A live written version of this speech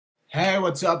Hey,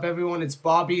 what's up everyone? It's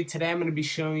Bobby. Today I'm going to be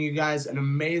showing you guys an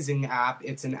amazing app.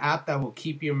 It's an app that will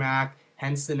keep your Mac,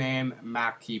 hence the name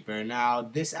MacKeeper. Now,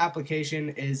 this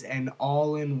application is an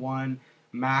all-in-one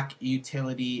Mac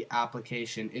utility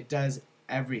application. It does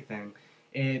everything.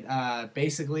 It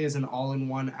basically is an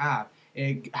all-in-one app.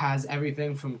 It has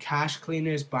everything from cache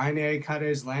cleaners, binary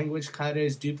cutters, language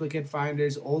cutters, duplicate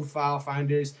finders, old file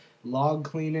finders, log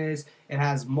cleaners. It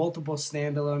has multiple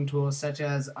standalone tools such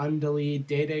as undelete,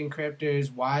 data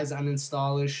encryptors, wise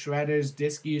uninstallers, shredders,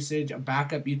 disk usage, a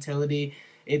backup utility.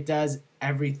 It does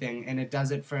everything, and it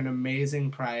does it for an amazing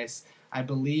price. I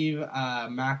believe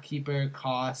MacKeeper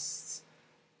costs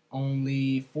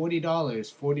only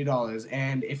 $40.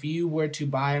 And if you were to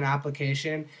buy an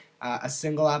application, a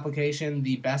single application,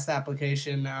 the best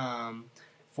application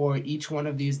for each one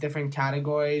of these different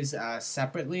categories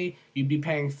separately, you'd be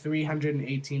paying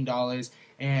 $318.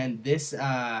 And this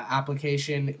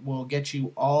application will get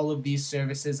you all of these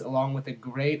services along with a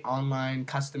great online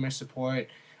customer support.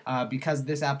 Because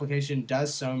this application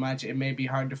does so much, it may be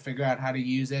hard to figure out how to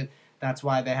use it. That's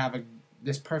why they have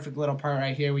this perfect little part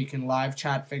right here where you can live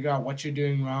chat, figure out what you're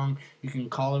doing wrong. You can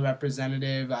call a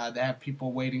representative. They have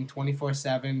people waiting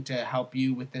 24/7 to help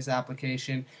you with this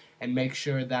application and make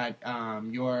sure that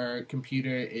your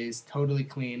computer is totally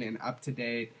clean and up to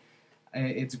date.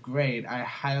 It's great. I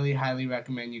highly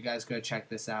recommend you guys go check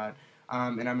this out.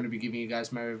 And I'm going to be giving you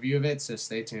guys my review of it, so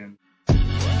stay tuned.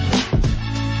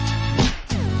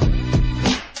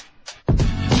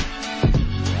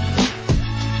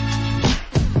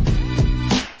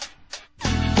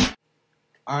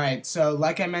 Alright, so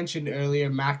like I mentioned earlier,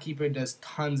 MacKeeper does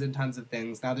tons and tons of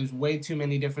things. Now there's way too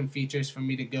many different features for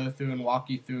me to go through and walk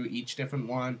you through each different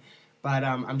one, but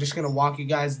I'm just going to walk you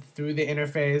guys through the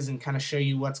interface and kind of show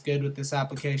you what's good with this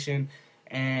application,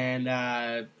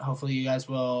 and hopefully you guys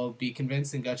will be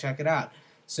convinced and go check it out.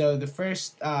 So the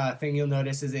first thing you'll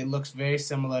notice is it looks very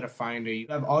similar to Finder. You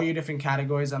have all your different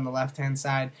categories on the left hand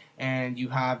side, and you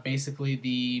have basically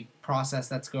the process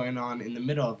that's going on in the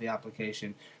middle of the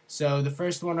application. So the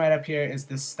first one right up here is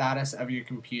the status of your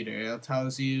computer. It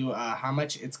tells you how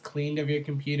much it's cleaned of your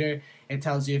computer. It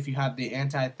tells you if you have the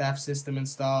anti-theft system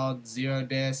installed, zero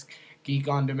disk, Geek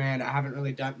on Demand. I haven't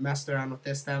really messed around with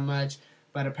this that much,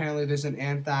 but apparently there's an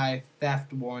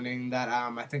anti-theft warning that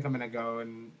I think I'm going to go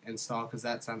and install because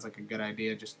that sounds like a good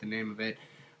idea, just the name of it.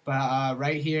 But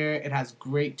right here, it has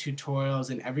great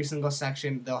tutorials. In every single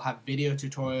section, they'll have video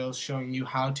tutorials showing you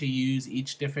how to use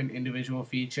each different individual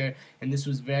feature. And this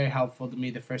was very helpful to me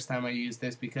the first time I used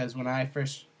this, because when I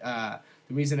first, the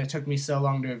reason it took me so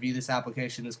long to review this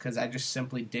application is because I just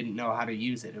simply didn't know how to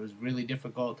use it. It was really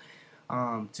difficult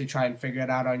to try and figure it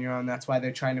out on your own. That's why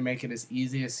they're trying to make it as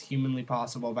easy as humanly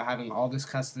possible by having all this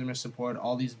customer support,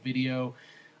 all these video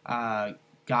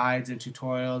guides and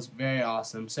tutorials. Very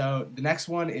awesome. So the next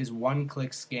one is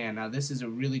one-click scan. Now this is a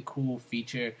really cool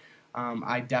feature.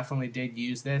 I definitely did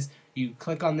use this. You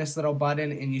click on this little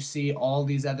button and you see all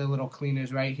these other little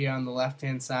cleaners right here on the left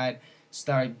hand side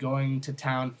start going to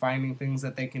town, finding things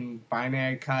that they can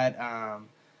binary cut.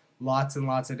 Lots and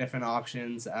lots of different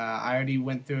options. I already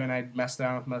went through and I messed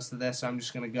around with most of this, so I'm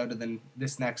just going to go to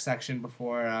this next section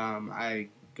before I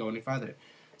go any further.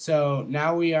 So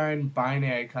now we are in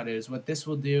binary cutters. What this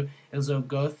will do is it'll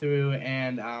go through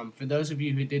and for those of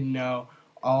you who didn't know,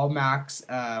 all Macs,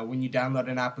 when you download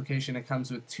an application, it comes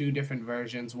with two different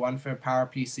versions, one for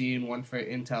PowerPC and one for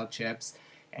Intel chips.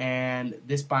 And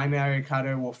this binary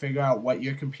cutter will figure out what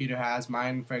your computer has.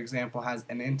 Mine, for example, has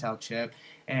an Intel chip,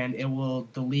 and it will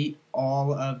delete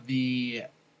all of the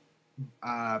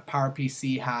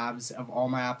PowerPC halves of all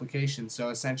my applications, so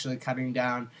essentially cutting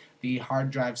down the hard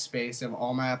drive space of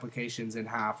all my applications in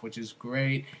half, which is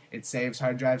great. It saves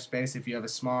hard drive space if you have a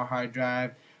small hard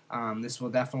drive. This will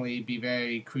definitely be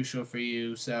very crucial for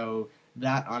you, so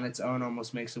that on its own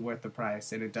almost makes it worth the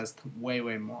price, and it does way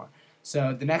more.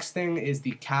 So the next thing is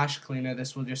the cache cleaner.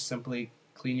 This will just simply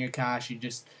clean your cache. You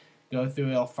just go through,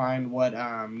 it'll find what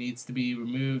needs to be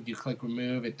removed. You click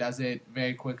remove, it does it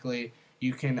very quickly.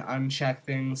 You can uncheck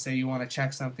things. Say you want to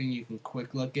check something, you can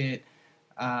quick look it.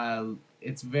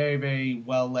 It's very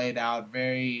well laid out,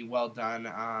 very well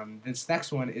done. This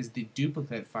next one is the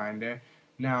duplicate finder.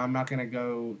 Now I'm not going to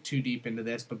go too deep into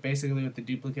this, but basically what the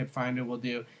duplicate finder will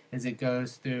do is it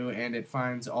goes through and it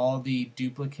finds all the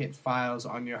duplicate files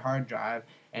on your hard drive,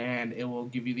 and it will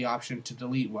give you the option to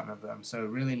delete one of them. So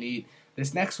really neat.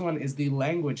 This next one is the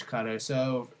language cutter.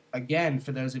 So again,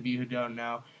 for those of you who don't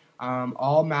know,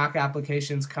 all Mac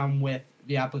applications come with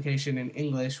the application in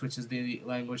English, which is the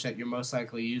language that you're most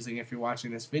likely using if you're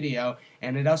watching this video,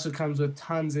 and it also comes with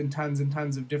tons and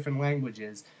tons of different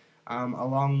languages.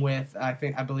 along with I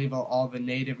believe all the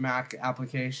native Mac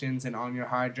applications, and on your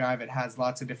hard drive it has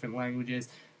lots of different languages.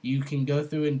 You can go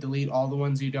through and delete all the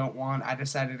ones you don't want. I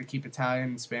decided to keep Italian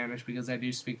and Spanish because I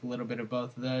do speak a little bit of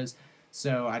both of those.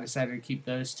 So I decided to keep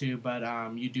those two, but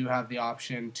you do have the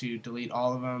option to delete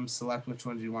all of them, select which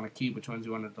ones you want to keep, which ones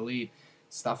you want to delete,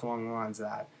 stuff along the lines of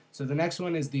that. So the next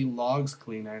one is the logs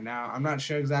cleaner. Now I'm not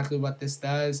sure exactly what this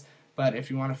does, but if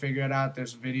you want to figure it out,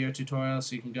 there's a video tutorial,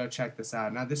 so you can go check this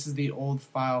out. Now this is the old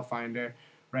file finder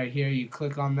right here. You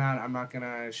click on that. I'm not going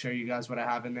to show you guys what I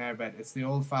have in there, but it's the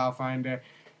old file finder,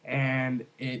 and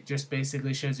it just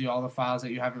basically shows you all the files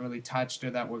that you haven't really touched or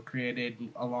that were created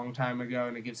a long time ago,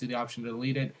 and it gives you the option to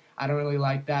delete it. I don't really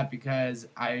like that because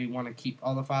I want to keep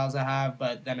all the files I have,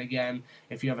 but then again,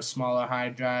 if you have a smaller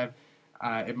hard drive,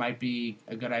 it might be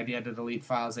a good idea to delete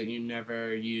files that you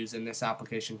never use, and this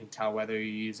application can tell whether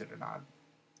you use it or not.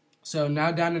 So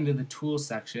now down into the tools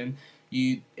section,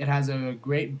 it has a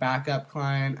great backup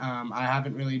client. I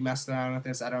haven't really messed around with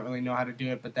this. I don't really know how to do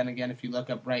it, but then again, if you look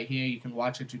up right here, you can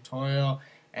watch a tutorial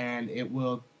and it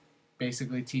will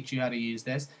basically teach you how to use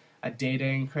this. A data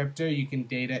encryptor, you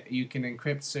can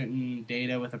encrypt certain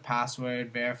data with a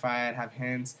password, verify it, have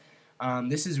hints.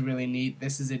 This is really neat.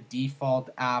 This is a default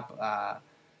app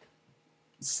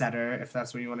setter, if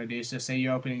that's what you want to do. So say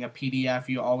you're opening a PDF,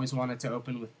 you always want it to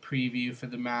open with preview for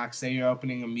the Mac. Say you're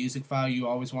opening a music file, you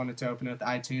always want it to open with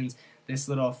iTunes. This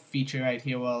little feature right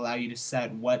here will allow you to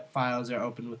set what files are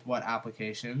open with what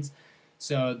applications.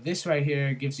 So this right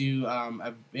here gives you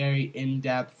a very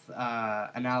in-depth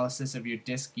analysis of your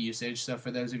disk usage. So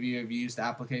for those of you who have used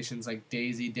applications like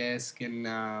Daisy Disk and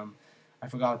I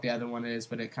forgot what the other one is,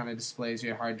 but it kind of displays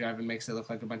your hard drive and makes it look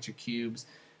like a bunch of cubes.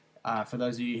 For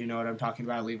those of you who know what I'm talking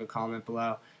about, leave a comment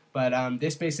below. But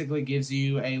this basically gives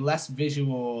you a less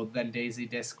visual than Daisy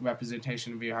Disk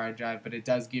representation of your hard drive, but it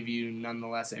does give you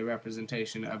nonetheless a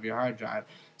representation of your hard drive.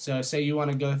 So say you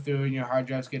want to go through and your hard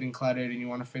drive's getting cluttered and you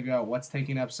want to figure out what's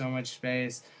taking up so much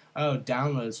space. Oh,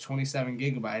 downloads, 27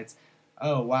 gigabytes.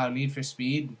 Oh, wow, need for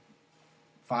speed,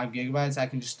 5 gigabytes. I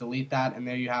can just delete that, and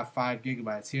there you have 5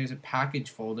 gigabytes. Here's a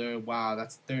package folder. Wow,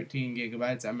 that's 13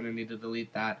 gigabytes. I'm going to need to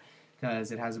delete that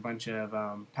because it has a bunch of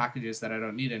packages that I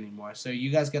don't need anymore. So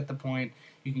you guys get the point.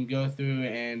 You can go through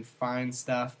and find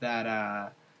stuff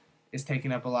that is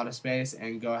taking up a lot of space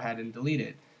and go ahead and delete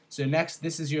it. So next,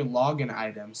 this is your login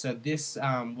item. So this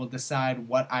will decide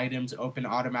what items open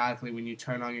automatically when you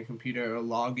turn on your computer or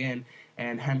log in,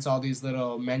 and hence all these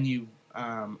little menu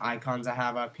icons I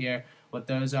have up here. What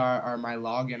those are my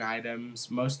login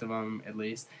items, most of them at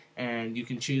least, and you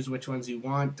can choose which ones you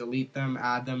want, delete them,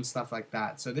 add them, stuff like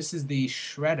that. So this is the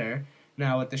shredder.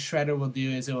 Now what the shredder will do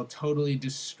is it will totally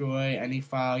destroy any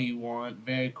file you want.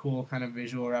 Very cool kind of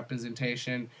visual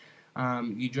representation.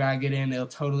 You drag it in, it'll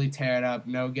totally tear it up,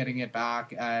 no getting it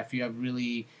back. If you have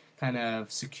really kind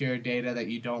of secure data that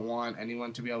you don't want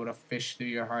anyone to be able to fish through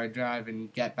your hard drive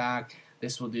and get back,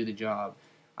 this will do the job.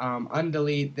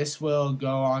 Undelete, this will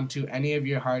go onto any of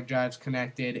your hard drives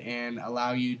connected and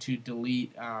allow you to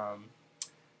delete or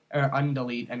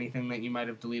undelete anything that you might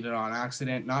have deleted on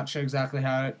accident. Not sure exactly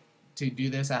how to do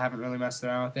this. I haven't really messed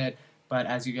around with it, but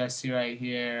as you guys see right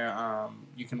here,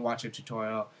 you can watch a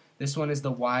tutorial. This one is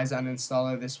the Wise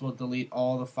uninstaller. This will delete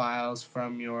all the files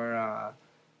from your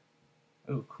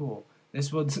oh, cool.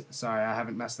 This will sorry, I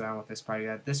haven't messed around with this part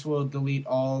yet. This will delete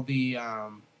all the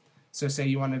so say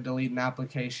you want to delete an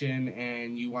application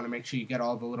and you want to make sure you get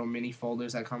all the little mini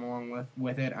folders that come along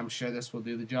with it. I'm sure this will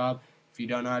do the job. If you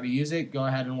don't know how to use it, go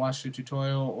ahead and watch the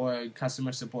tutorial or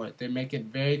customer support. They make it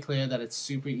very clear that it's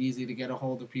super easy to get a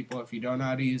hold of people if you don't know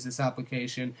how to use this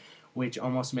application, which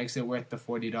almost makes it worth the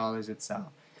 $40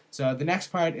 itself. So the next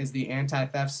part is the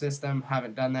anti-theft system.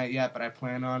 Haven't done that yet, but I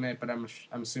plan on it, but I'm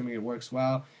assuming it works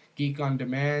well. Geek on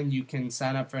Demand, you can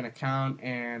sign up for an account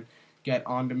and get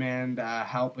on-demand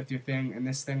help with your thing. And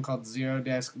this thing called Zero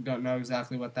Disk, don't know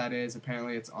exactly what that is.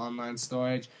 Apparently it's online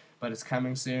storage, but it's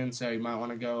coming soon, so you might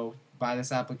want to go buy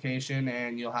this application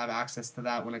and you'll have access to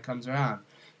that when it comes around.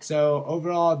 So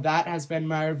overall, that has been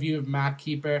my review of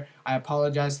MacKeeper. I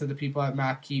apologize to the people at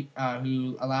MacKeeper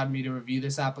who allowed me to review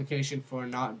this application for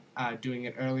not doing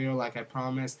it earlier like I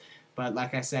promised. But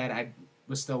like I said, I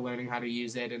was still learning how to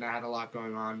use it and I had a lot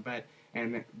going on.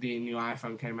 And the new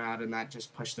iPhone came out and that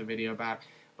just pushed the video back.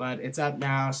 But it's up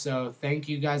now, so thank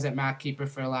you guys at MacKeeper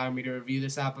for allowing me to review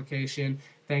this application.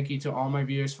 Thank you to all my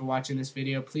viewers for watching this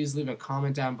video. Please leave a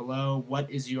comment down below. What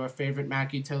is your favorite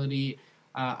Mac utility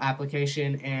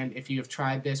application? And if you have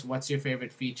tried this, what's your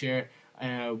favorite feature?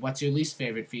 What's your least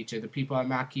favorite feature? The people at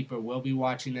MacKeeper will be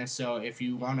watching this, so if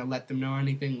you want to let them know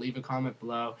anything, leave a comment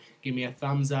below. Give me a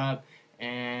thumbs up.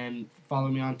 and follow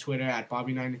me on Twitter at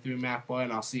Bobby93MacBoy,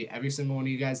 and I'll see every single one of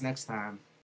you guys next time.